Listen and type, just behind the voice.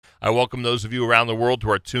I welcome those of you around the world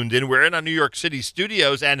who are tuned in. We're in our New York City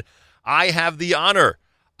studios, and I have the honor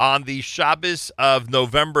on the Shabbos of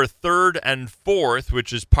November 3rd and 4th,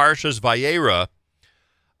 which is Parshas Vayera,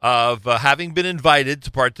 of having been invited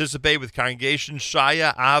to participate with Congregation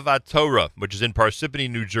Shaya Ahavat Torah, which is in Parsippany,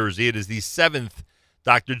 New Jersey. It is the 7th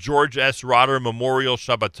Dr. George S. Rotter Memorial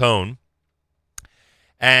Shabbaton,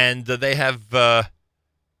 and they have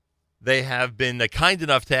been kind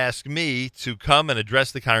enough to ask me to come and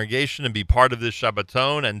address the congregation and be part of this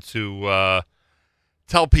Shabbaton and to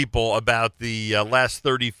tell people about the last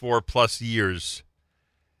 34-plus years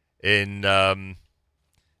in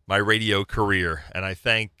my radio career. And I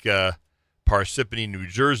thank Parsippany, New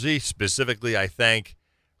Jersey. Specifically, I thank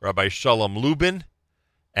Rabbi Shalom Lubin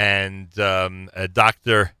and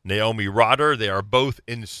Dr. Naomi Rotter. They are both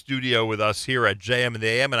in studio with us here at JM and the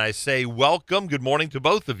AM, and I say welcome. Good morning to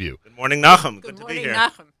both of you. Good morning, Nachum. Good to be here.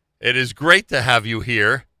 Nachum. It is great to have you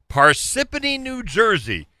here. Parsippany, New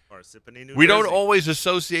Jersey. We don't always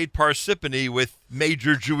associate Parsippany with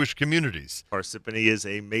major Jewish communities. Parsippany is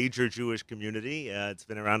a major Jewish community. It's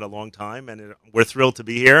been around a long time, and we're thrilled to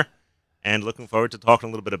be here and looking forward to talking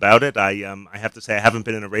a little bit about it. I have to say I haven't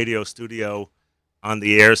been in a radio studio on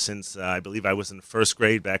the air since I believe I was in first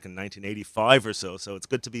grade back in 1985 or so. So it's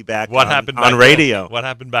good to be back on radio. What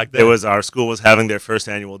happened back then? Our school was having their first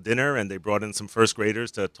annual dinner, and they brought in some first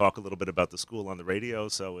graders to talk a little bit about the school on the radio.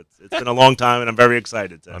 So it's been a long time, and I'm very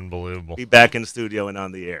excited to be back in the studio and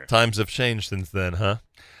on the air. Times have changed since then, huh?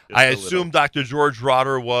 I assume Dr. George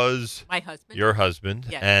Rotter was my husband. Your husband,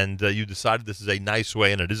 yes. And you decided this is a nice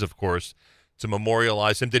way, and it is, of course, to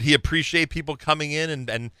memorialize him. Did he appreciate people coming in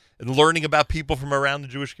and learning about people from around the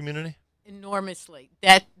Jewish community? Enormously.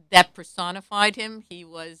 That personified him. He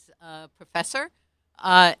was a professor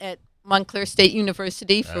at Montclair State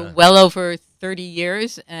University for well over 30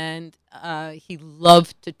 years, and he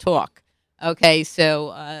loved to talk. Okay,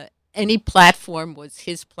 so any platform was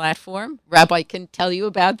his platform. Rabbi can tell you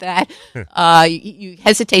about that. You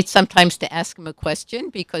hesitate sometimes to ask him a question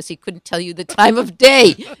because he couldn't tell you the time of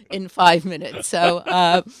day in 5 minutes. So,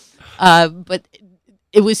 but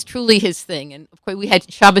it was truly his thing. And of course, we had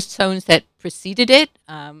Shabbos tones that preceded it,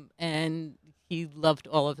 and he loved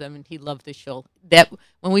all of them, and he loved the shul. That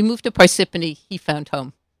when we moved to Parsippany, he found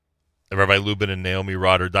home. Rabbi Lubin and Naomi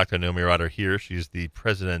Rotter, Dr. Naomi Rotter here. She's the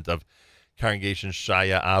president of Congregation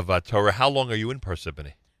Shaya Ahavat Torah. How long are you in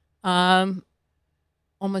Parsippany?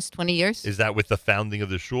 Almost 20 years. Is that with the founding of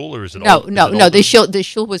the shul, or is it no? The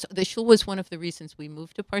shul was one of the reasons we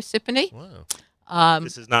moved to Parsippany. Wow.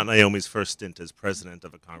 This is not Naomi's first stint as president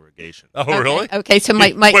of a congregation. Oh, really? Okay, so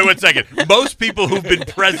my wait 1 second. Most people who've been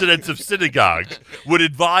presidents of synagogues would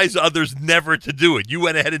advise others never to do it. You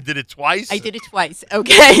went ahead and did it twice? I did it twice.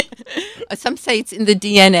 Okay. Some say it's in the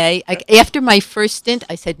DNA. After my first stint,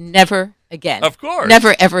 I said never again. Of course.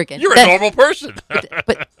 Never, ever again. You're a normal person.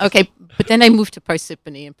 but then I moved to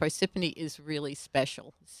Parsippany, and Parsippany is really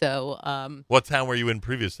special. So, what town were you in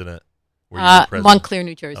previous to that? Montclair,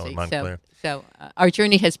 New Jersey. Oh, Montclair. So our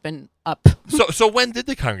journey has been up. So when did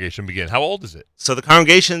the congregation begin? How old is it? So the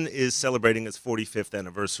congregation is celebrating its 45th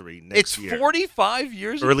anniversary next year. It's 45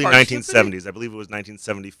 years. Early 1970s. I believe it was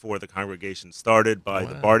 1974. The congregation started by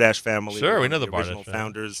the Bardash family. Sure, we know the original Bardash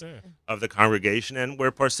founders of the congregation, and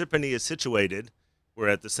where Parsippany is situated. We're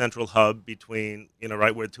at the central hub between,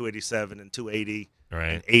 right where 287 and 280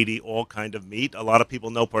 and 80 all kind of meet. A lot of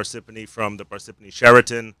people know Parsippany from the Parsippany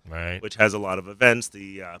Sheraton, which has a lot of events.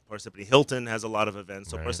 The Parsippany Hilton has a lot of events.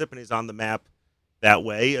 So Parsippany's on the map that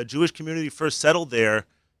way. A Jewish community first settled there.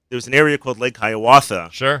 There was an area called Lake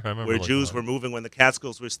Hiawatha, I remember, where Jews were moving when the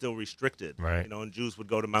Catskills were still restricted. And Jews would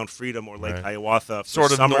go to Mount Freedom or Lake Hiawatha for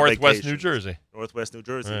sort of summer northwest vacations. New Jersey. Northwest New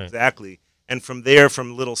Jersey, exactly. And from there,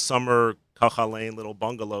 from little summer Kacha Lane, little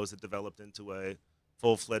bungalows, it developed into a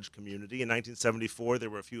full-fledged community. In 1974, there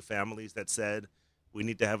were a few families that said, we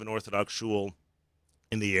need to have an Orthodox shul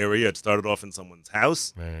in the area. It started off in someone's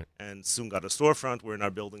house and soon got a storefront. We're in our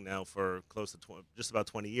building now for close to just about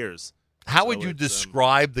 20 years. How would you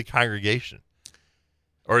describe the congregation?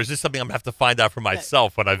 Or is this something I'm going to have to find out for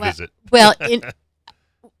myself when I visit? Well,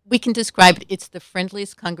 we can describe it. It's the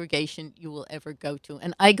friendliest congregation you will ever go to.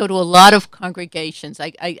 And I go to a lot of congregations.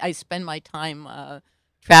 I spend my time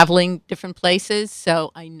traveling different places,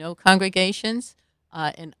 so I know congregations.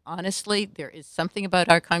 And honestly, there is something about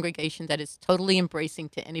our congregation that is totally embracing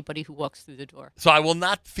to anybody who walks through the door. So I will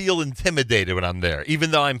not feel intimidated when I'm there,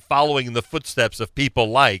 even though I'm following in the footsteps of people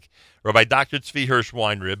like Rabbi Dr. Tzvi Hirsch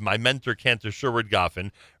Weinrib, my mentor, Cantor Sherwood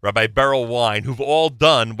Goffin, Rabbi Beryl Wine, who've all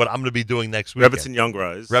done what I'm going to be doing next week. Rebbetzin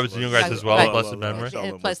Youngreis. Rebbetzin Youngreis as well, blessed memory.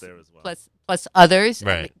 Plus others.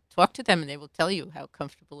 Right. talk to them, and they will tell you how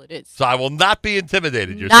comfortable it is. So I will not be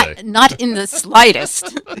intimidated, you're saying? Not in the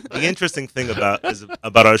slightest. The interesting thing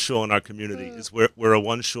about our shul and our community is we're a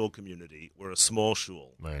one shul community. We're a small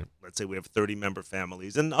shul. Right. Let's say we have 30-member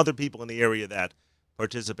families and other people in the area that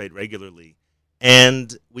participate regularly,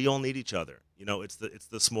 and we all need each other. It's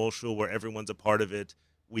the small shul where everyone's a part of it.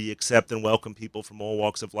 We accept and welcome people from all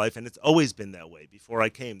walks of life, and it's always been that way. Before I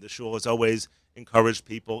came, the shul has always encouraged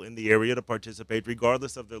people in the area to participate,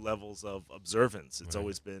 regardless of their levels of observance. It's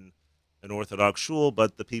always been an Orthodox shul,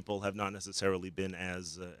 but the people have not necessarily been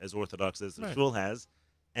as Orthodox as the shul has.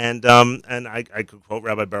 And I could quote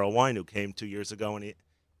Rabbi Beryl Wine, who came 2 years ago, and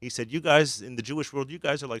he said, "You guys in the Jewish world, you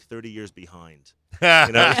guys are like 30 years behind."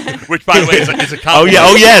 Which, by the way, is a compliment.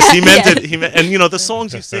 Oh yes, he meant it. And the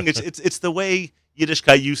songs you sing, it's the way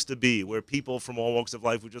Yiddishkeit used to be, where people from all walks of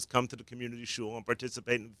life would just come to the community shul and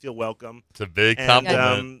participate and feel welcome. It's a big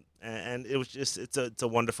compliment. And it was just it's a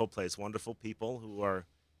wonderful place, wonderful people who are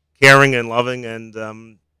caring and loving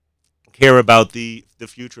and care about the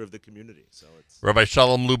future of the community. So it's Rabbi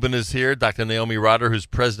Shalom Lubin is here. Dr. Naomi Rotter, who's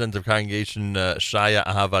president of Congregation Shaya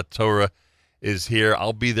Ahavat Torah, is here.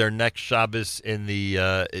 I'll be there next Shabbos in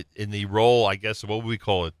the role, I guess. What would we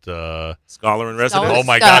call it? Scholar in residence. Oh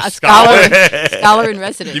my gosh, scholar in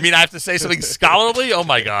residence. You mean I have to say something scholarly? Oh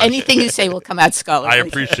my gosh. Anything you say will come out scholarly. I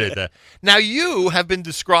appreciate that. Now, you have been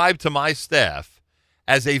described to my staff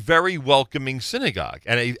as a very welcoming synagogue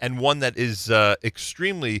and one that is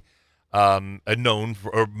extremely known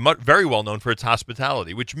for, or very well known for its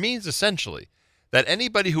hospitality, which means essentially that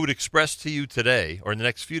anybody who would express to you today or in the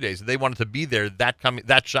next few days that they wanted to be there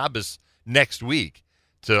that Shabbos next week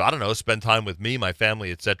to, I don't know, spend time with me, my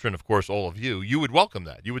family, etc., and of course all of you, you would welcome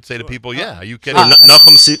that. You would say to people, "Yeah, are you kidding?"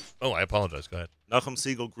 I apologize. Go ahead. Nachum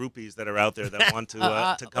Siegel groupies that are out there that want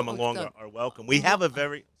to come along are welcome. We have a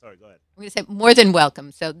very sorry. Go ahead. I'm going to say more than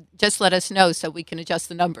welcome. So just let us know so we can adjust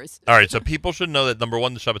the numbers. All right. So people should know that number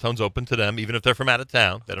one, the Shabbaton's open to them, even if they're from out of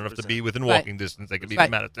town. They don't have to be within walking distance. They can be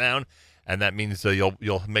from out of town. And that means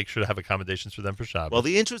you'll make sure to have accommodations for them for Shabbos. Well,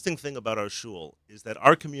 the interesting thing about our shul is that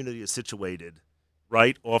our community is situated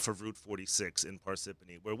right off of Route 46 in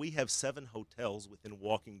Parsippany, where we have 7 hotels within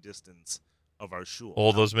walking distance of our shul.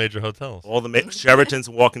 All those major hotels. All the Sheraton's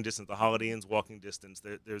walking distance, the Holiday Inn's walking distance.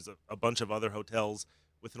 There's a bunch of other hotels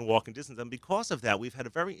within walking distance. And because of that, we've had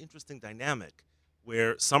a very interesting dynamic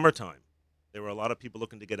where summertime, there were a lot of people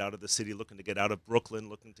looking to get out of the city, looking to get out of Brooklyn,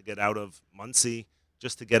 looking to get out of Muncie,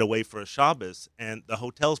 just to get away for a Shabbos, and the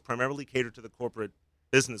hotels primarily cater to the corporate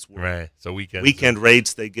business world. Right. So weekend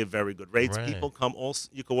rates, they give very good rates. Right. People come also.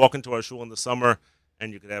 You could walk into our shul in the summer,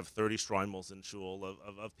 and you could have 30 shtreimels in shul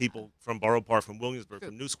of people from Borough Park, from Williamsburg,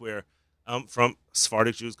 from New Square, from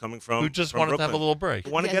Sephardic Jews coming from who just from wanted Brooklyn. to have a little break.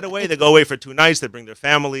 Who want to get away? They go away for 2 nights. They bring their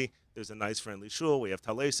family. There's a nice, friendly shul. We have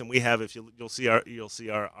talais, and we have you'll see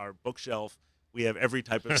our bookshelf. We have every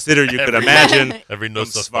type of siddur you could imagine, every from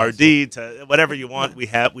Sephardi to whatever you want. We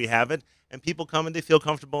have it, and people come and they feel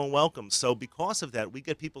comfortable and welcome. So because of that, we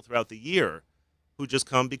get people throughout the year who just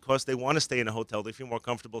come because they want to stay in a hotel. They feel more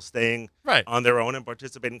comfortable staying on their own and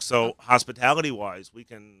participating. So hospitality-wise, we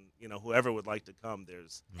can, whoever would like to come,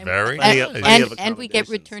 there's very plenty of and we get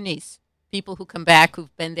returnees, people who come back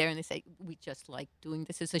who've been there and they say, "We just like doing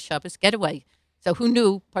this as a Shabbos getaway." So who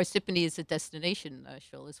knew Parsippany is a destination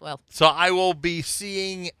shul as well? So I will be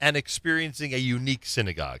seeing and experiencing a unique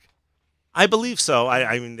synagogue. I believe so.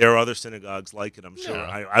 I mean, there are other synagogues like it, I'm sure.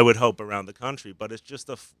 Yeah. I would hope around the country. But it's just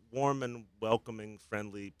a warm and welcoming,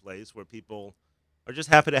 friendly place where people are just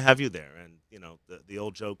happy to have you there. And, the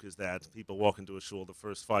old joke is that people walk into a shul, the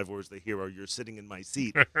first 5 words they hear are, "You're sitting in my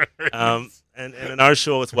seat." And in our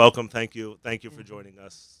shul, it's welcome. Thank you for joining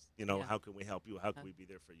us. How can we help you? How can we be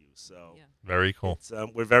there for you? So very cool.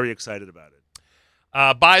 We're very excited about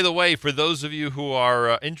it. By the way, for those of you who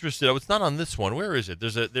are interested, it's not on this one. Where is it?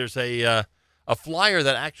 There's a flyer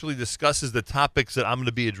that actually discusses the topics that I'm going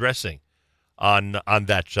to be addressing on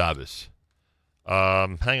that Shabbos.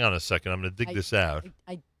 Hang on a second. I'm going to dig this out.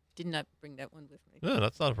 I did not bring that one with me. No,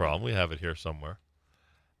 that's not a problem. We have it here somewhere.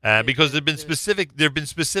 Because there have been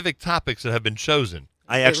specific topics that have been chosen.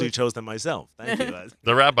 I actually chose them myself. Thank you.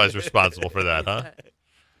 The rabbi's responsible for that, huh?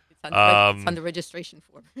 It's on the registration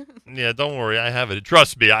form. Yeah, don't worry, I have it.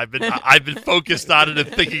 Trust me, I've been focused on it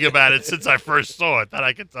and thinking about it since I first saw it. That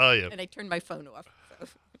I can tell you. And I turned my phone off.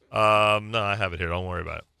 So. No, I have it here. Don't worry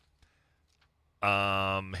about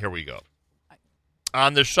it. Here we go.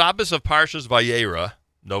 On the Shabbos of Parshas Vayera,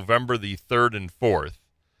 November the 3rd and 4th,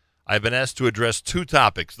 I've been asked to address 2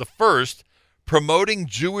 topics. The first, promoting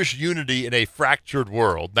Jewish unity in a fractured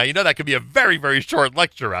world. Now, you know that could be a very, very short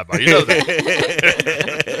lecture, Rabbi. You know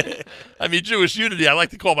that. I mean, Jewish unity, I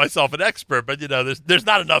like to call myself an expert, but, there's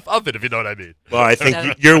not enough of it, if you know what I mean. Well, I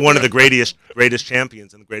think you're one of the greatest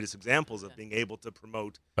champions and the greatest examples of being able to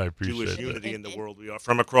promote Jewish unity in the world we are,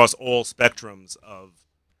 from across all spectrums of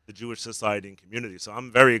the Jewish society and community. So I'm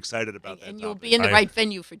very excited about that. And you'll be in the right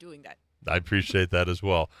venue for doing that. I appreciate that as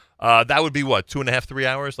well. That would be what, 2.5, 3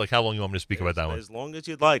 hours? Like, how long you want me to speak about that one? As long as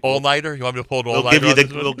you'd like. All-nighter? You want me to pull an all-nighter?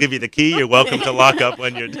 We'll give you the key. You're welcome to lock up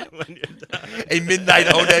when you're done. A midnight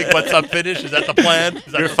oneg, what's up finish? Is that the plan?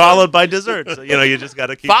 You're followed by dessert. So, you just got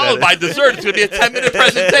to keep followed by dessert. It's going to be a 10-minute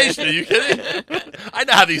presentation. Are you kidding? I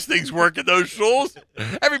know how these things work in those shuls.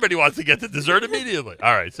 Everybody wants to get to dessert immediately.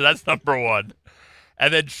 All right, so that's number one.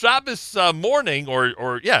 And then Shabbos morning,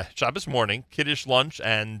 Shabbos morning, Kiddush lunch,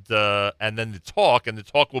 and then the talk. And the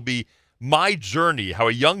talk will be My Journey, how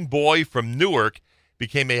a young boy from Newark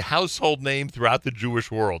became a household name throughout the Jewish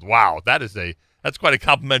world. Wow, that's quite a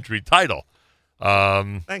complimentary title.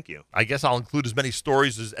 Thank you. I guess I'll include as many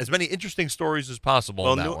interesting stories as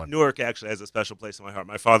possible in that one. Newark actually has a special place in my heart.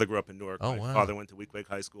 My father grew up in Newark. Oh, my father went to Weequahic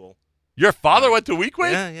High School. Your father went to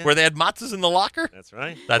Weequahic? Yeah. Where they had matzahs in the locker? That's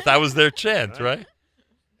right. That was their chant, right?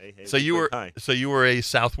 Hey, so you were a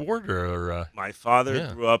South Warder, or my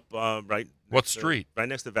father grew up right. What street? Right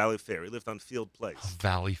next to Valley Fair. He lived on Field Place. Oh,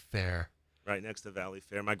 Valley Fair. Right next to Valley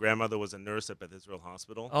Fair. My grandmother was a nurse at Beth Israel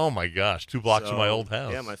Hospital. Oh my gosh, 2 blocks from my old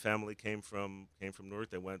house. Yeah, my family came from Newark.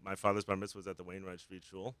 My father's bar mitzvah was at the Wainwright Street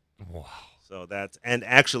Shul. Wow. So and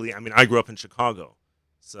actually, I grew up in Chicago.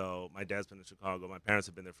 So my dad's been in Chicago. My parents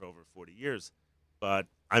have been there for over 40 years. But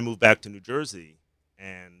I moved back to New Jersey.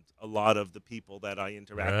 And a lot of the people that I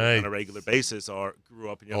interact with on a regular basis grew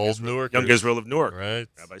up in Young Israel of Newark. Right.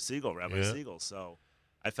 Rabbi Siegel. So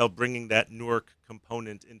I felt bringing that Newark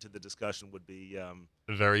component into the discussion would be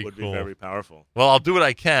very powerful. Well, I'll do what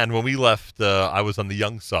I can. When we left, I was on the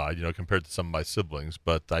young side, compared to some of my siblings.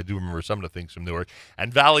 But I do remember some of the things from Newark.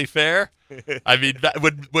 And Valley Fair, I mean,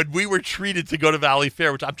 when we were treated to go to Valley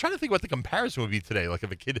Fair, which I'm trying to think what the comparison would be today. Like if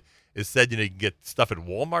a kid is said, you can get stuff at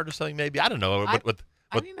Walmart or something maybe. I don't know.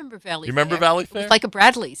 I remember Valley Fair. You remember Valley Fair? It was like a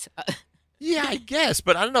Bradley's. Yeah, I guess,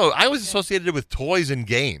 but I don't know. I was associated it with toys and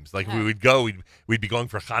games. Like we would go, we'd be going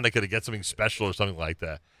for Hanukkah to get something special or something like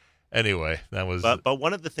that. Anyway, that was. But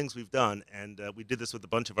one of the things we've done, and we did this with a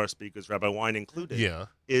bunch of our speakers, Rabbi Wein included,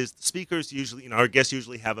 is the speakers usually, our guests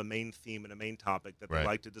usually have a main theme and a main topic that they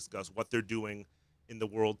like to discuss, what they're doing in the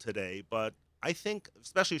world today. But I think,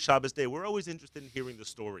 especially Shabbos Day, we're always interested in hearing the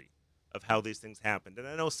story of how these things happened. And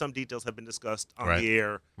I know some details have been discussed on the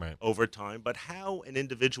air over time, but how an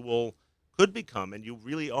individual could become, and you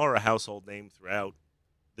really are a household name throughout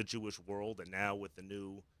the Jewish world, and now with the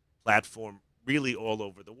new platform really all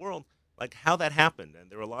over the world, like how that happened. And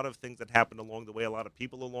there are a lot of things that happened along the way, a lot of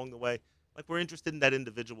people along the way. Like we're interested in that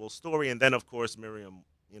individual story. And then, of course, Miriam,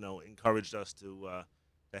 encouraged us to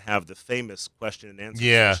have the famous question and answer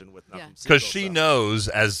session with Nachum Segal. Because she knows,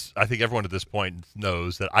 as I think everyone at this point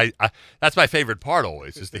knows, that I that's my favorite part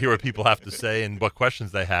always, is to hear what people have to say and what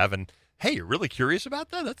questions they have. And hey, you're really curious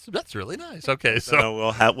about that? That's really nice. Okay,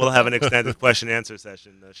 so we'll have an extended question and answer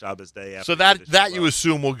session Shabbos Day. After so that you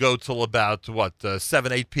assume will go till about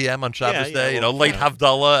 7-8 p.m. on Shabbos Day. Late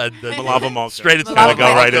Havdalah and Malava straight into go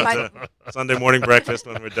right into Sunday morning breakfast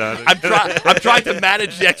when we're done. I'm trying to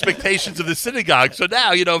manage the expectations of the synagogue. So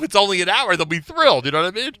now if it's only an hour, they'll be thrilled. You know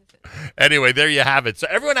what I mean? Anyway, there you have it. So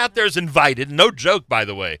everyone out there is invited. No joke, by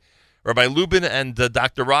the way. Rabbi Lubin and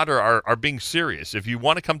Dr. Rotter are being serious. If you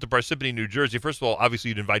want to come to Parsippany, New Jersey, first of all, obviously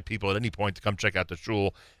you'd invite people at any point to come check out the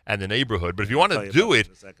shul and the neighborhood. But if you want to do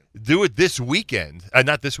it this weekend,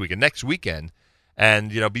 not this weekend, next weekend, and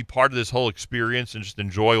be part of this whole experience and just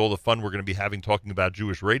enjoy all the fun we're going to be having talking about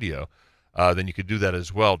Jewish radio. Then you could do that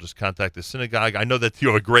as well. Just contact the synagogue. I know that you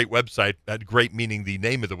have a great website, that great meaning the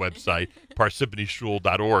name of the website,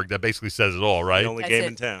 parsippanyshul.org. That basically says it all, right? The only game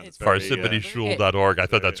in town. Parsippanyshul.org. I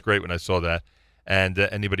thought that's great when I saw that. And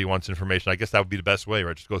anybody wants information, I guess that would be the best way,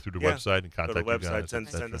 right? Just go through the website and contact the website, you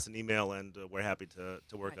guys. Send us an email, and we're happy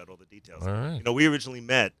to work out all the details. All right. We originally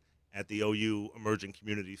met at the OU Emerging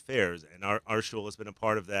Community Fairs, and our shul has been a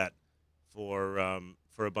part of that for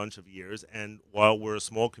a bunch of years. And while we're a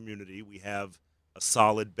small community, we have a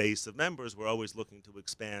solid base of members. We're always looking to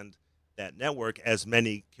expand that network as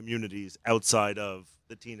many communities outside of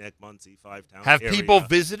the Teaneck, Muncie, Five-Town Have area people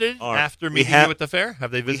visited after meeting you at the fair?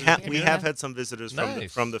 Have they visited? We have had some visitors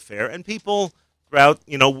from the fair, and people throughout.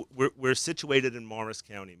 We're situated in Morris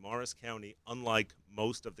County. Morris County, unlike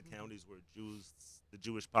most of the counties where the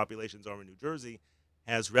Jewish populations are in New Jersey,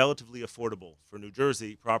 has relatively affordable for New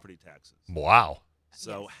Jersey property taxes. Wow.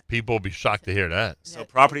 So people will be shocked to hear that. So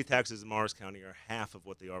property taxes in Morris County are half of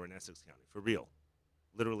what they are in Essex County, for real.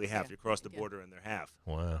 Literally half. You cross the border and they're half.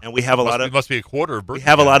 Wow. And we have it must be a quarter of We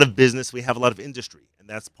have a lot of business. We have a lot of industry, and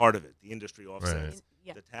that's part of it. The industry offsets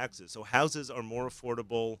the taxes. So houses are more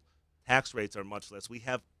affordable. Tax rates are much less. We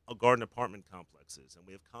have garden apartment complexes, and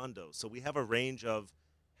we have condos. So we have a range of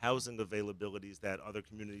housing availabilities that other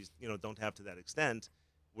communities, don't have to that extent.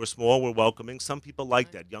 We're small. We're welcoming. Some people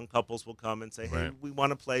like that. Young couples will come and say, hey, we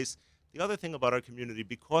want a place. The other thing about our community,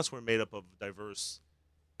 because we're made up of diverse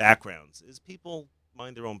backgrounds, is people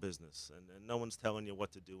mind their own business, and no one's telling you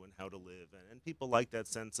what to do and how to live. And people like that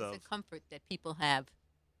sense of the comfort that people have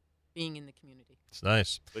being in the community. It's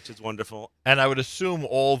nice. Which is wonderful. And I would assume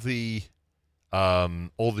all the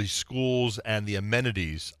schools and the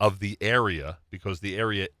amenities of the area, because the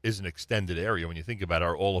area is an extended area when you think about it,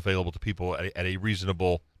 are all available to people at a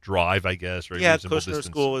reasonable drive, I guess, or a reasonable Kushner distance.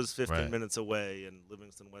 School is 15 minutes away, and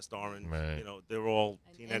Livingston, West Orange, they're all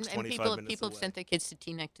Teaneck's 25 minutes away. People have sent their kids to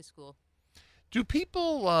Teaneck to school. Do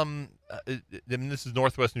people, this is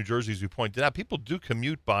Northwest New Jersey, as you pointed out, people do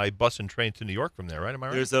commute by bus and train to New York from there, right? Am I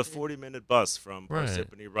right? There's a 40-minute bus from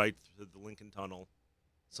Parsippany right to the Lincoln Tunnel.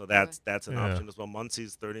 So that's an option as well.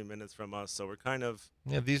 Muncie's 30 minutes from us, so we're kind of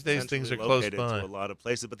these days things are close by to a lot of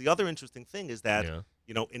places. But the other interesting thing is that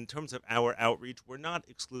in terms of our outreach, we're not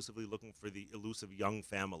exclusively looking for the elusive young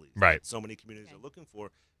families that so many communities are looking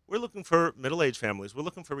for. We're looking for middle-aged families. We're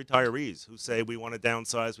looking for retirees who say we want to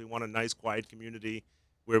downsize. We want a nice, quiet community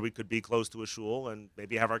where we could be close to a shul and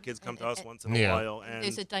maybe have our kids come to us once in a while. And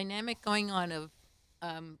there's a dynamic going on of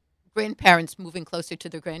grandparents moving closer to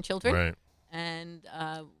their grandchildren. Right. And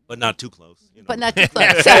but not too close. But not too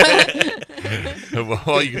close.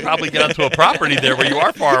 Well, you can probably get onto a property there where you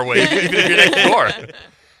are far away, even if you're next door.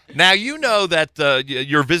 Now, you know that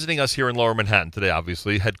you're visiting us here in Lower Manhattan today,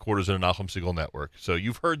 obviously, headquarters of the Nachum Segal Network. So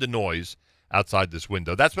you've heard the noise outside this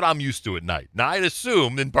window. That's what I'm used to at night. Now, I'd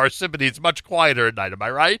assume in Parsippany it's much quieter at night. Am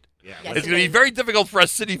I right? Yeah. Yes, it's going to be very difficult for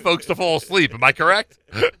us city folks to fall asleep. Am I correct?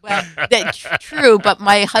 Well, that's true. But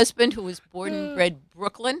my husband, who was born and bred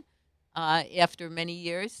Brooklyn, after many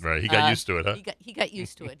years, right, he got used to it, huh? He got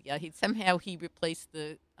used to it. Yeah, he replaced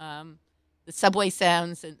the subway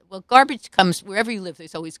sounds, and garbage comes wherever you live.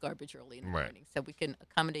 There's always garbage early in the morning, so we can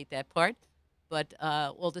accommodate that part. But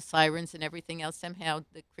all the sirens and everything else, somehow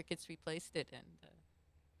the crickets replaced it, and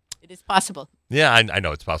it is possible. Yeah, I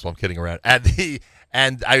know it's possible. I'm kidding around.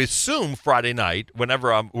 And I assume Friday night, when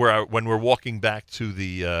we're walking back to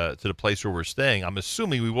the place where we're staying, I'm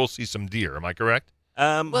assuming we will see some deer. Am I correct?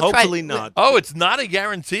 Hopefully not. Oh, it's not a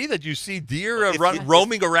guarantee that you see deer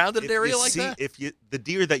roaming around in an area like that? The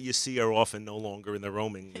deer that you see are often no longer in the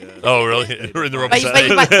roaming. Oh, really? In the roaming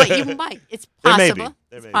but you might. It's possible.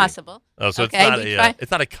 It's possible. Oh, so okay,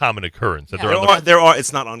 it's not a common occurrence. There are.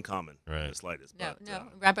 It's not uncommon. Right. In the slightest. No.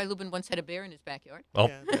 Rabbi Lubin once had a bear in his backyard. Oh,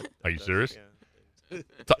 are you serious? Yeah.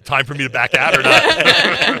 Time for me to back out or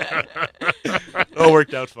not? All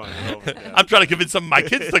worked out fine. I'm trying to convince some of my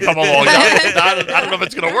kids to come along. I don't know if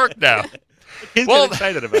it's going to work now. Kids get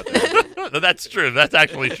excited about that. That's true. That's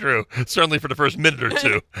actually true. Certainly for the first minute or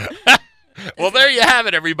two. Well, there you have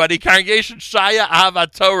it, everybody. Congregation Shaya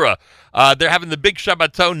Ahavat Torah. They're having the big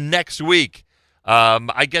Shabbaton next week.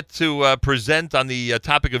 I get to present on the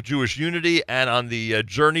topic of Jewish unity and on the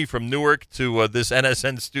journey from Newark to this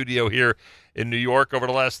NSN studio here in New York over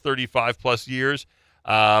the last 35-plus years.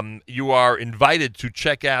 You are invited to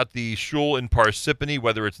check out the shul in Parsippany,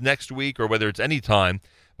 whether it's next week or whether it's any time,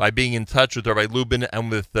 by being in touch with Rabbi Lubin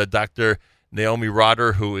and with Dr. Naomi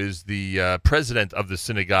Rotter, who is the president of the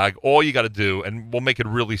synagogue. All you got to do, and we'll make it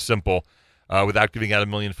really simple, without giving out a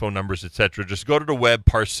million phone numbers, etc. Just go to the web,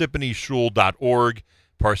 parsippanyshul.org,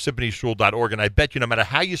 parsippanyshul.org, and I bet you no matter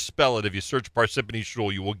how you spell it, if you search Parsippany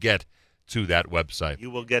Shul, you will get to that website.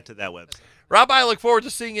 You will get to that website. Rabbi, I look forward to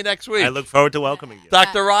seeing you next week. I look forward to welcoming you.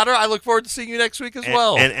 Dr. Rotter, I look forward to seeing you next week as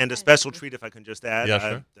well. And a special treat, if I can just add,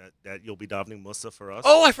 sure. that you'll be davening Musa for us.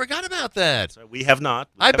 Oh, I forgot about that. So we have not.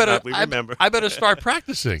 We remember. I better start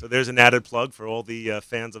practicing. So there's an added plug for all the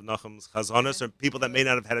fans of Nachum's Chazonis, or people that may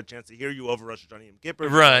not have had a chance to hear you over Rosh Hashanah Yom Kippur.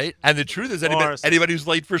 Right. And the truth is, anybody who's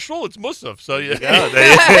late for shul, it's Musaf. So you have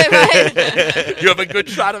a good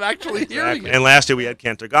shot of actually hearing it. And last year we had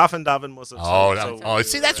Cantor Goffin daven Musaf.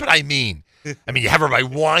 See, that's what I mean. I mean, you have Rabbi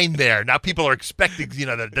Wine there. Now people are expecting,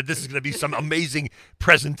 that this is going to be some amazing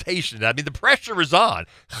presentation. I mean, the pressure is on.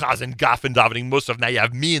 Chazan Goffin davening Musaf. Now you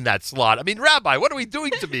have me in that slot. I mean, Rabbi, what are we doing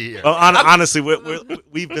to me here? Well, honestly,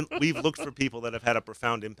 we've looked for people that have had a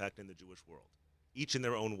profound impact in the Jewish world. each in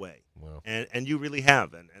their own way. Wow. And you really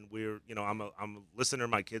have. And we're, I'm a listener.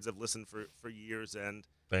 My kids have listened for years. And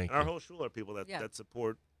our whole shul are people that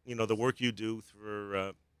support, the work you do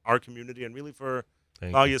for our community and really for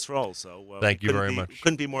Klal Yisrael. So thank you very much.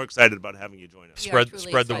 Couldn't be more excited about having you join us.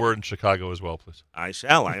 Spread the word in Chicago as well, please. I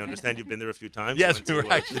shall. I understand you've been there a few times. Yes, we were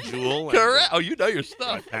the Jewel. Correct. Oh, you know your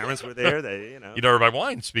stuff. My parents were there. They, You know Rabbi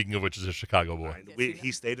Wine, speaking of which, is a Chicago boy.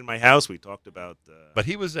 He stayed in my house. We talked about. But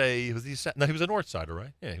he was he was a North Sider,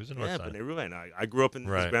 right? Yeah, he was a North Sider. Yeah, B'nai I grew up in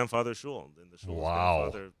his grandfather's shul. In the shul his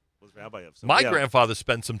grandfather was rabbi of. So, my grandfather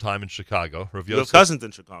spent some time in Chicago. Rav Yosef. You have cousins in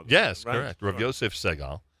Chicago. Yes, correct. Rav Yosef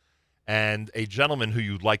Segal. And a gentleman who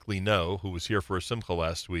you likely know, who was here for a simcha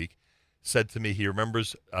last week, said to me he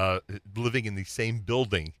remembers living in the same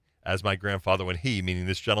building as my grandfather when meaning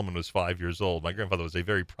this gentleman, was 5 years old. My grandfather was a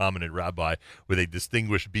very prominent rabbi with a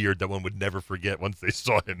distinguished beard that one would never forget once they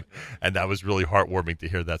saw him. And that was really heartwarming to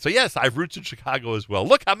hear that. So, yes, I have roots in Chicago as well.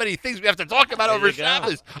 Look how many things we have to talk about over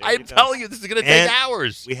Shabbos. I am telling you, this is going to take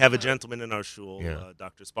hours. We have a gentleman in our shul,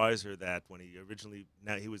 Dr. Spicer, that when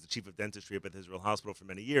he was the chief of dentistry up at the Israel Hospital for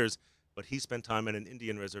many years, but he spent time at an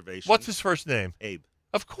Indian reservation. What's his first name? Abe.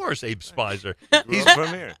 Of course, Abe Spicer. He's from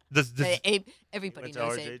here. Abe, everybody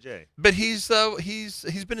knows Abe. But he's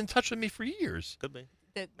been in touch with me for years. Could be.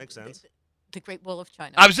 Makes sense. The Great Wall of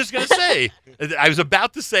China. I was just going to say. I was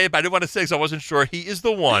about to say it, but I didn't want to say because I wasn't sure. He is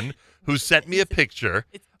the one who sent me a picture.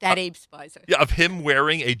 It's that Abe Spicer. Of him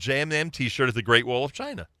wearing a JM T-shirt at the Great Wall of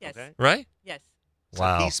China. Yes. Okay. Right? Yes. So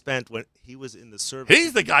wow. He spent when he was in the service.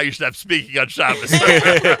 He's the guy you should have speaking on Shabbos.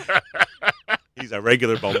 He's a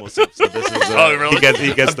regular Balmosif, so this is really?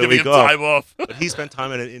 he gets the week off. But he spent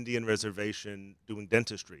time at an Indian reservation doing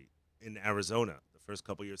dentistry in Arizona. The first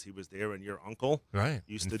couple years he was there, and your uncle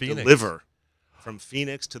used to deliver from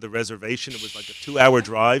Phoenix to the reservation. It was like a 2-hour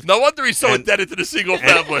drive. No wonder he's so indebted to the single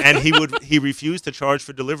family. And he refused to charge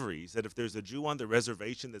for delivery. He said, if there's a Jew on the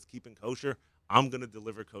reservation that's keeping kosher, I'm going to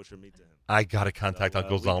deliver kosher meat to him. I got to contact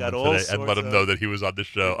Uncle Zalman today and let him know that he was on the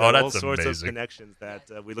show. Oh, that's amazing. All sorts of connections that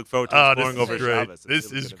we look forward to exploring over Shabbos.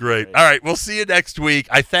 This is great. All right, we'll see you next week.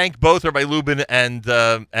 I thank both Rabbi Lubin and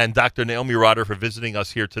Dr. Naomi Rotter for visiting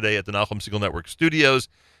us here today at the Nachum Segal Network studios.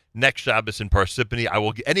 Next Shabbos in Parsippany.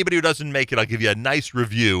 Anybody who doesn't make it, I'll give you a nice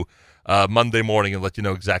review Monday morning and let you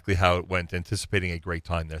know exactly how it went. Anticipating a great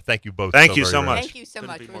time there. Thank you both. Thank you so much. Thank you so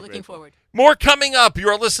much. We're looking forward. More coming up. You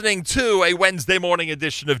are listening to a Wednesday morning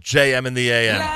edition of JM in the AM.